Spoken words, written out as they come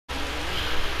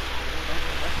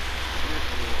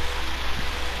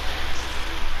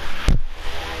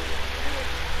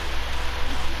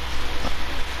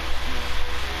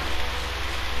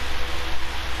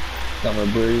Summer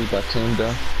Breeze by Tunda.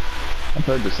 I've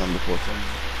heard this song before.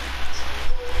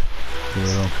 Yeah,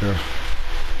 I don't care.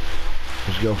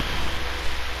 Let's go.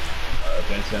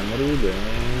 Vincent, what are you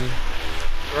doing?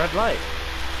 Red light.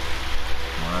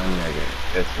 My nigga,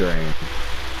 it's green.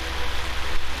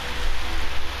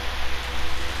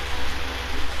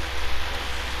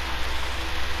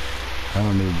 I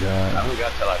don't need that. I only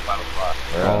got till like 5 o'clock.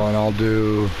 Oh, and I'll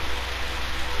do...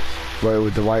 Wait,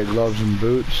 with the white gloves and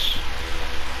boots?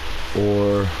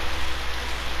 Or...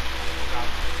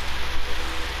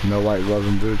 No white gloves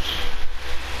and boots?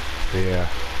 Yeah.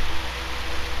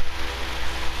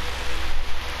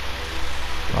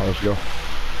 Alright, let's go.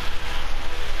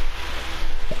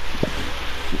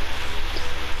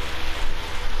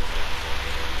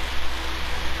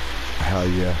 Hell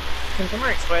yeah. Can someone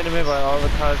explain to me why all the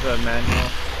cars are manual,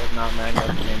 but not manual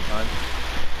at the same time?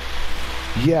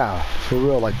 Yeah, for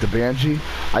real, like the Banshee,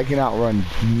 I can outrun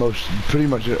pretty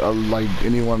much like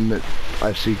anyone that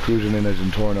I see cruising in as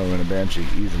in Torno in a Banshee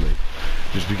easily.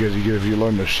 Just because if you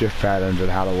learn the shift patterns and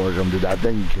how to work them, dude, that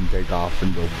thing can take off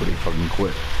and go pretty fucking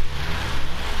quick.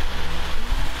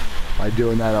 By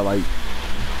doing that, I like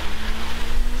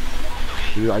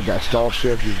do like that stall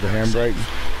shift, use the handbrake.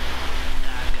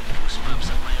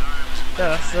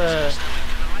 Yeah, that's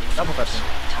double clutching.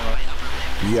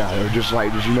 Yeah, or just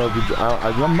like, did you know, if you,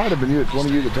 I might have been you, it's one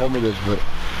of you that told me this, but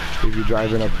if you're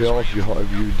driving uphill, if you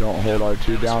don't hold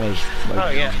R2 down, it's like, oh,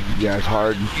 yeah, it's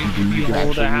hard. You can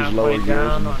actually use lower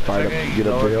gears and fight up, get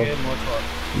up the hill.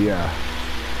 Yeah,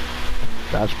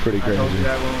 that's pretty crazy. I told you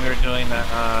that when we were doing that,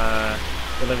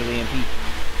 Deliver the MP.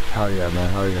 Hell yeah, man,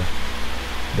 hell yeah.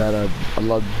 That, I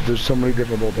love, there's so many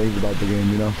different little things about the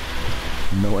game, you know?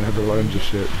 No one ever learns this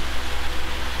shit.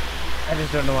 I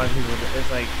just don't know why people, it's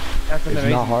like, that's an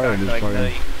amazing not hard, fact, it's like, fucking...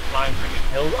 you can climb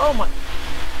freaking hills. Oh my!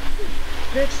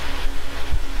 Bitch!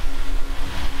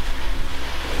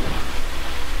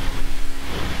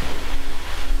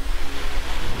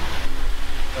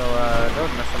 So, that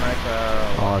was Mastermind,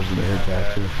 Oh, I was gonna hit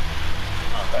that too.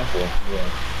 Oh, thank you. Yeah.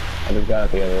 I just got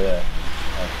it the other day.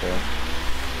 That's cool.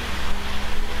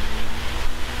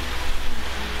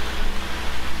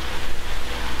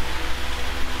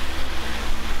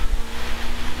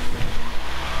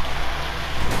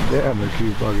 Damn, they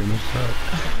keep fucking this up.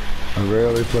 I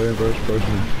rarely play in first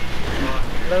person.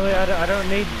 Lily, I don't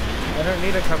need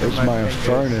a cover. It's my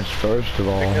furnace, first of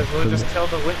all. Because we'll just tell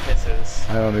the witnesses.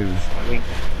 I don't even...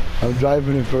 I'm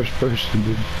driving in first person,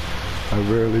 dude. I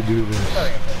rarely do this.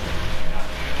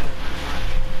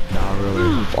 Not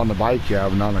really. On the bike, yeah,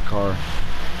 but not in a car.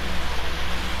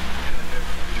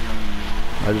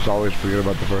 I just always forget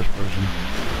about the first person.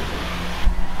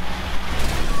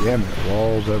 Damn it,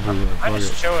 walls everywhere. I'm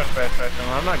just chilling first person.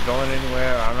 I'm not going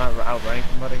anywhere. I'm not outrunning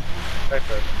somebody. First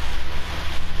person.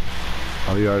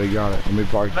 Oh, you already got it. Let me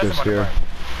park this here.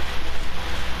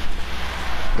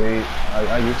 See,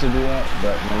 I used to do that,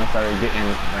 but when I started getting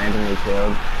randomly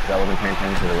killed, I wasn't paying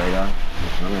attention to the radar.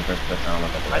 I'm in first person, I don't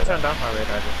look at the radar. I turned off my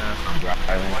radar just now. I'm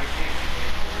driving.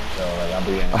 So, like, I'll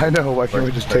be in... I know, why can't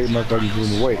we just take my fucking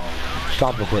room away?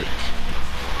 Stop real quick.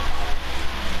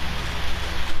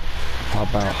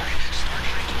 Hop out.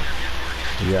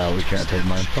 Yeah, we can't take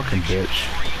mine. Fucking bitch.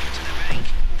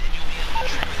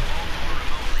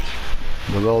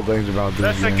 The little things about this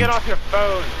Listen, get off your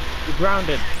phone. You're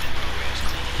grounded.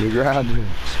 You're grounded.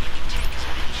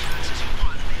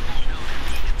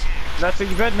 Lester,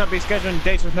 you better not be scheduling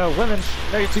dates with no women.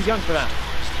 No, you're too young for that.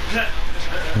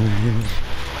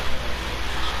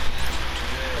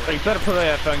 So you better put away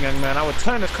that phone, young man. I would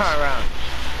turn this car around.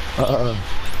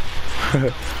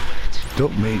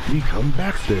 Don't make me come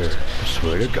back there. I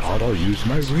swear to God, I'll use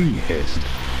my ring head.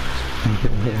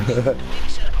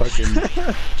 Fucking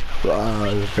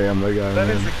the Family Guy. That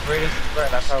man. is the greatest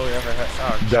threat I've probably ever heard.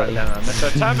 Oh, goddamn.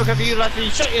 Mr. Time because of you, Lester,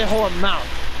 you shut your whole mouth.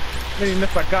 Then you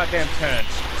miss my goddamn turn.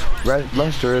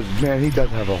 Lester is, man, he does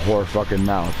have a whore fucking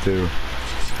mouth, too.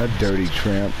 That dirty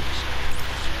tramp.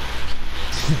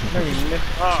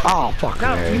 Oh, fuck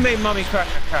no, me. you made mommy crack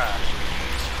a car.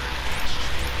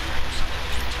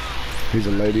 He's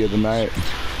a lady of the night.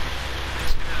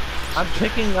 I'm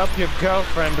picking up your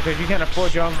girlfriend because you can't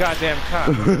afford your own goddamn car.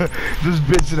 Just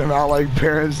bitching him out like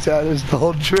parent status the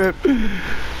whole trip.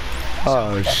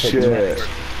 Oh, shit.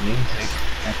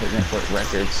 Epic Network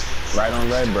Records. Right on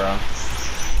red, bro.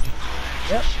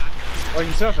 Yep. Well,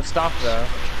 you still have to stop though.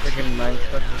 Freaking nice.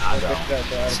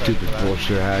 Stupid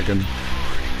bullshit hacking.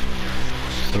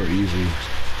 So easy.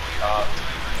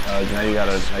 Now you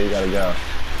gotta go.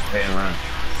 Hit and run.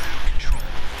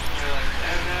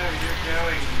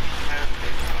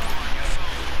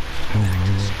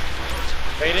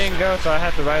 They didn't go, so I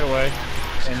had to right away.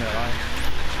 in your life.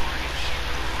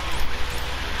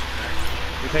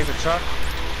 You take the truck.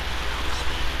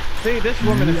 See, this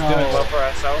woman is doing well for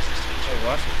herself. Wait,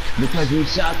 what? Because you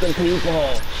shot the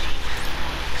people.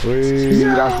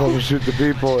 We're not supposed to shoot the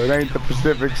people. It ain't the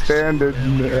Pacific Standard.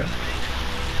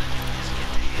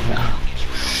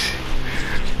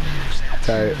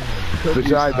 Hey,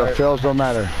 besides, the fails don't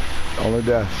matter. Only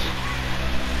deaths.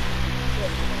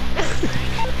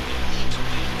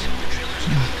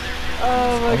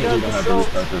 Oh my god,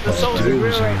 the soul's real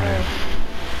right now.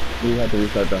 We have to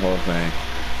restart the whole thing.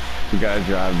 You gotta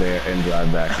drive there and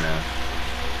drive back now.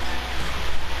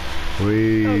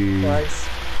 We. Oh, Christ.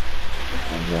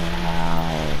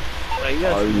 Wow. Like, you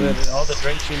got all the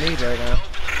drinks you need right now.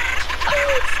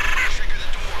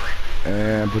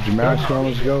 And put your mask on,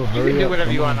 let's go. You can do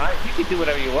whatever you want. You can do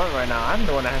whatever you want right now. I'm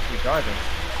the one that has to be driving.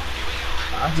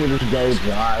 I should just go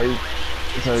drive.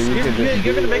 So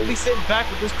you're gonna make me sit back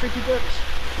with this creepy bitch?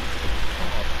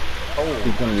 Oh.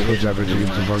 Switch up into the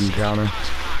fucking counter.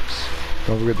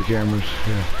 Don't forget the cameras.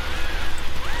 Yeah.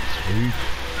 Sweet.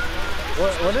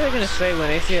 What are they gonna say when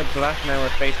they see a black man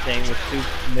with face paint with two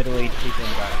middle-aged people in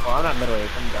the back? Well, I'm not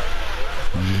middle-aged, I'm dark.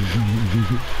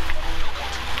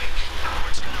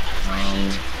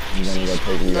 I'm gonna go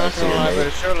take you Not gonna lie, but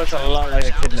it sure looks a lot like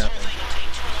a kidnapping.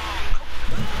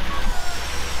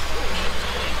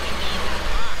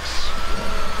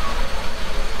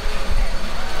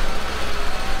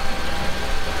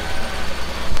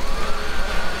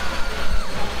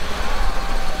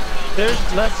 There's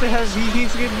Lester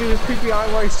he's giving me this creepy eye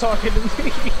while he's talking to me.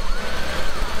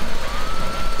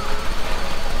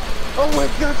 Oh my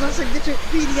god, Lester, get your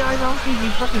beady eyes off me, you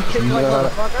fucking kid like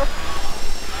motherfucker.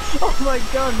 Oh my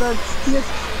god, that's yes.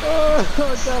 Oh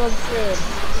god, I'm scared.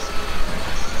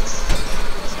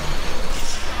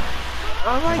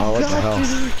 Oh my god,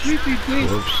 this is creepy, please.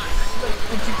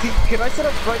 Can I set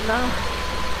up right now?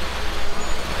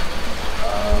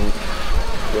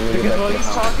 Because while he's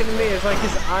talking to me, it's like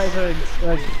his eyes are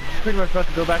like pretty much about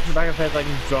to go back to the back of his head like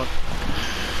he's drunk.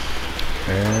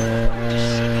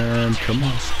 And come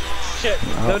on. Shit,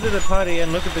 go to the party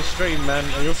and look at the stream, man,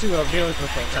 and you'll see what I'm dealing with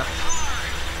right now.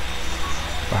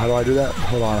 How do I do that?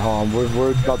 Hold on.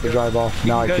 We're about to drive off.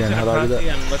 Now I can. How do I do that?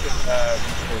 And look at,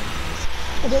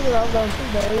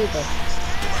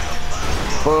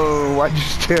 Boom! Why'd you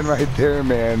stand right there,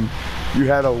 man? You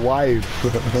had a wife.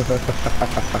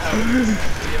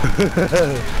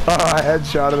 Oh, I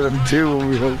headshotted him too when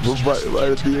we were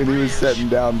right at the end. He was sitting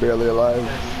down, barely alive.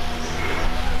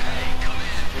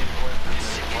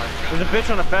 There's a bitch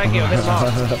on a fag heel. Hit him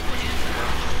off.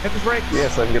 Hit the brakes. Yeah,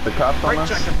 so I can get the cops on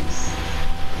us.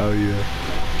 Oh yeah.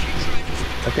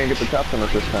 I can't get the cops on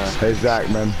us this time. Hey Zach,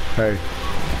 man. Hey.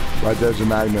 Right there's a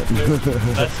magnet. That's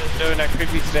just doing that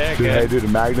creepy stare again. Hey dude, the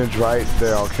magnet's right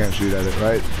there. I can't shoot at it,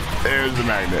 right? There's the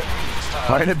magnet.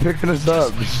 Why ain't it picking us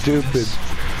up? It's stupid.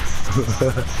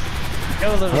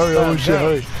 Hurry, oh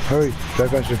shit, hurry.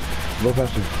 Drive faster. Go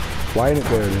faster. Why ain't it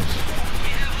there? It is.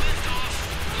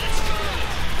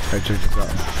 Hey, check this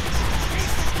out.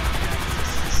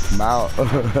 I'm out.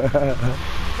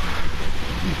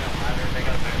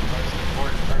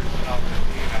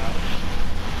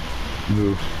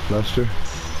 Move, Lester.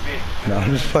 No,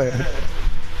 I'm just playing.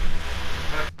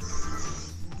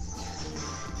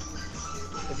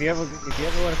 If you ever want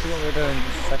to see what we're doing,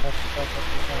 just check out the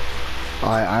stuff.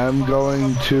 I am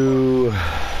going to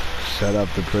set up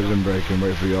the prison break and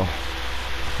wait for y'all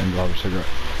and go have a cigarette.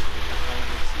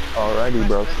 Alrighty,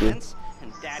 broski.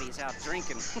 Daddy's out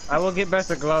drinking. I will get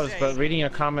better gloves, but reading a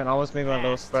comment always made my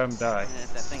little sperm die. And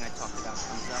if that thing I talked about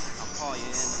comes up, I'll call you in.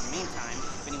 In the meantime,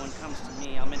 if anyone comes to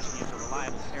me, I'll mention you as a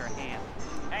reliable pair of hands.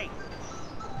 Hey,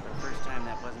 for the first time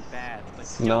that wasn't bad, but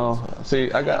No,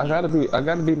 see, I gotta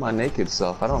be my naked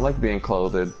self. I don't like being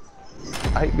clothed.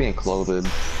 I hate being clothed.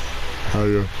 How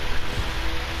you?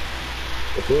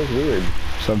 It feels weird.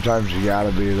 Sometimes you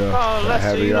gotta be though. Oh,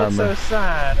 Lester, you look so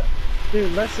sad.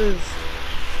 Dude, Lester's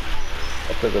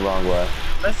I took the wrong way.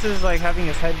 Lester's like having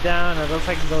his head down, and it looks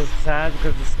like he's so sad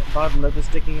because his bottom lip is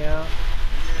sticking out.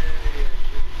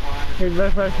 He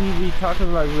looks like he'd be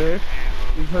talking like this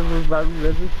because his bottom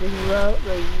lip is sticking out.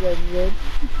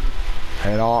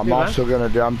 And I'm also gonna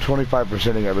do. I'm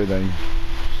 25%ing everything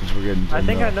since we're getting. I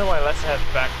think I know why Lester has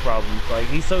back problems. Like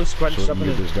he's so scrunched up in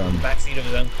the backseat of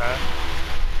his own car.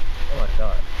 Oh my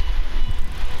god.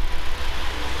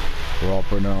 We're all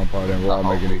putting our own part in. We're all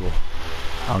making equal.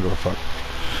 I don't give a fuck.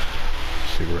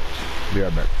 Cigarettes. Be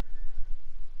right back.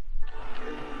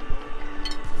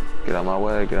 Get out my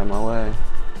way, get out my way.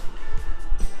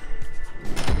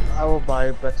 I will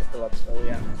buy better gloves, so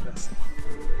yeah.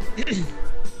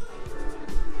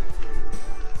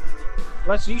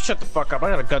 Lester, you shut the fuck up.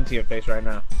 I got a gun to your face right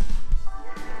now.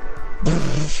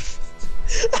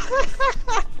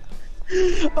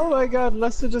 Oh my god,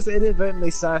 Lester just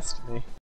inadvertently sassed me.